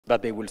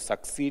that they will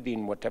succeed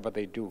in whatever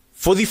they do.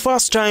 For the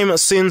first time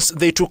since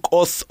they took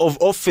oath of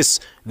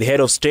office, the head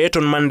of state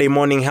on Monday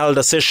morning held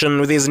a session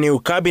with his new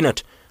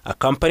cabinet,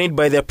 accompanied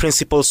by their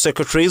principal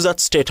secretaries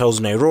at State House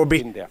Nairobi.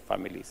 In their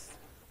families.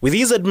 With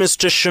his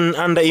administration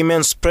under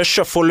immense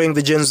pressure following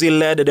the Gen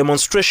Z-led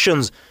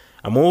demonstrations,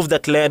 a move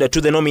that led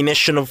to the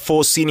nomination of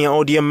 4 senior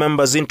ODM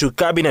members into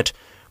cabinet,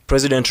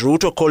 President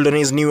Ruto called on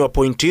his new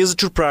appointees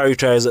to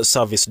prioritize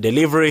service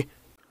delivery.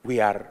 We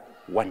are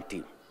one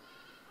team,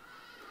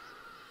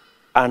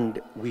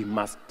 and we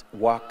must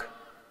work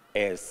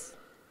as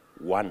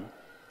one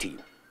team.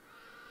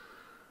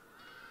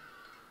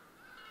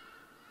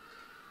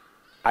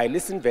 I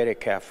listened very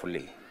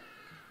carefully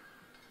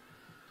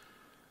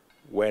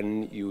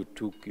when you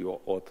took your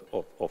oath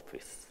of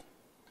office.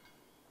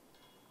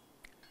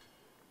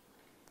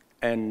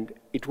 And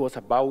it was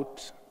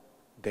about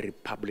the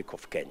Republic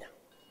of Kenya.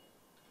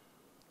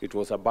 It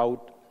was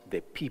about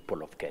the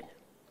people of Kenya.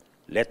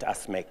 Let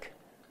us make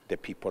the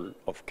people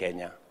of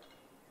Kenya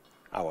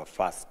our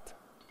first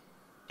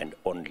and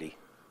only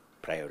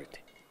priority.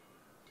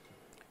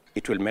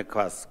 It will make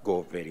us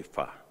go very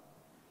far.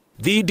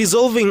 The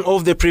dissolving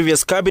of the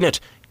previous cabinet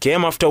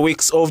came after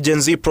weeks of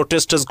Gen Z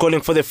protesters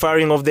calling for the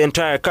firing of the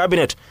entire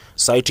cabinet,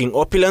 citing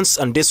opulence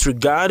and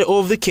disregard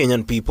of the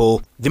Kenyan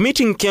people. The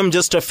meeting came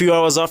just a few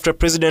hours after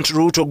President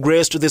Ruto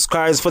graced the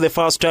skies for the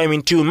first time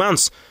in 2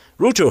 months.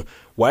 Ruto,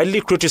 widely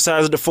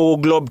criticized for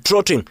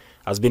globe-trotting,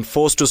 has been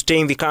forced to stay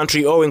in the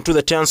country owing to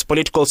the tense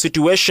political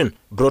situation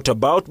brought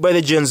about by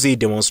the Gen Z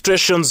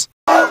demonstrations.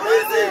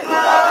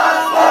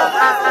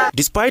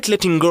 Despite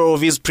letting go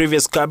of his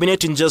previous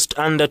cabinet in just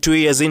under 2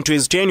 years into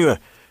his tenure,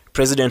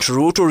 President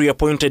Ruto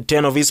reappointed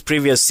 10 of his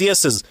previous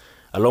CSs,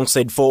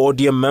 alongside 4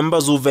 ODM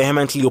members who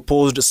vehemently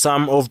opposed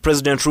some of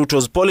President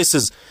Ruto's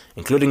policies,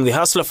 including the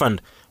Hustler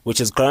Fund, which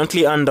is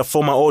currently under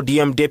former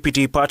ODM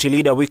Deputy Party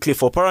Leader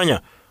Wycliffe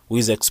Oparanya, who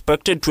is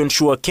expected to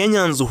ensure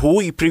Kenyans who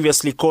he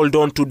previously called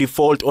on to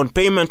default on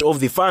payment of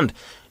the fund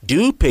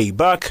do pay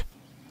back.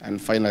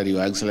 And finally,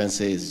 Your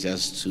Excellency, is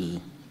just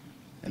to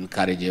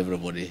encourage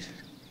everybody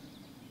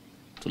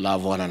to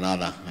love one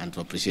another and to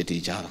appreciate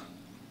each other.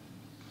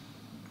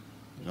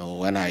 You know,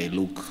 when I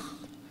look,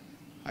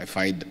 I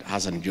find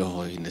Hassan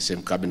Joho in the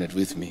same cabinet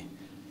with me,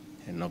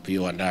 and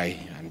Opio and I,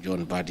 and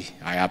John Buddy.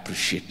 I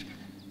appreciate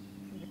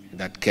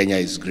that Kenya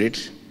is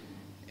great,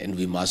 and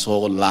we must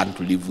all learn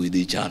to live with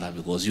each other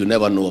because you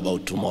never know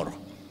about tomorrow.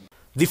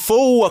 The 4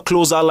 who are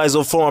close allies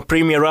of former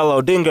Premier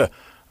Raila Odinga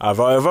have,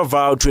 however,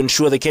 vowed to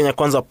ensure the Kenya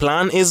Kwanza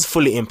plan is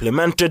fully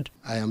implemented.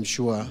 I am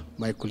sure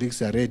my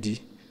colleagues are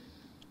ready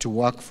to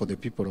work for the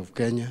people of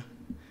Kenya.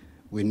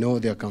 We know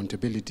the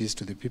accountabilities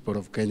to the people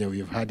of Kenya. We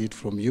have heard it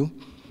from you,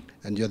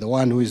 and you're the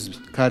one who is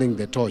carrying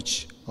the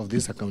torch of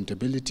this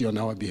accountability on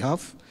our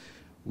behalf.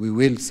 We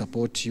will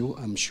support you.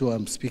 I'm sure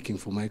I'm speaking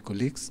for my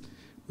colleagues.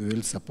 We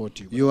will support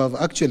you. You have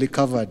actually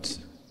covered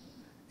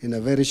in a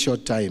very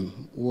short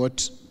time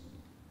what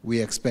we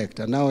expect.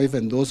 And now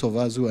even those of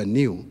us who are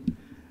new,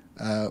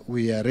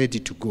 we are ready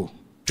to go.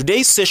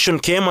 Today's session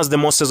came as the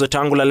Moses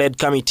Wetangula-led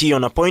Committee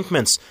on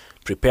Appointments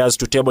prepares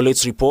to table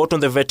its report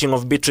on the vetting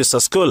of Beatrice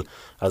Askul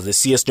as the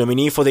CS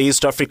nominee for the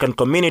East African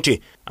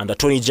Community and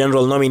Attorney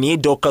General nominee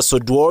Dorcas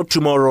Oduor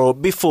tomorrow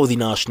before the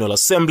National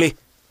Assembly.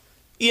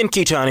 Ian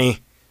Kitani,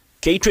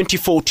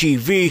 K24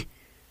 TV,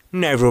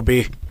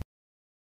 Nairobi.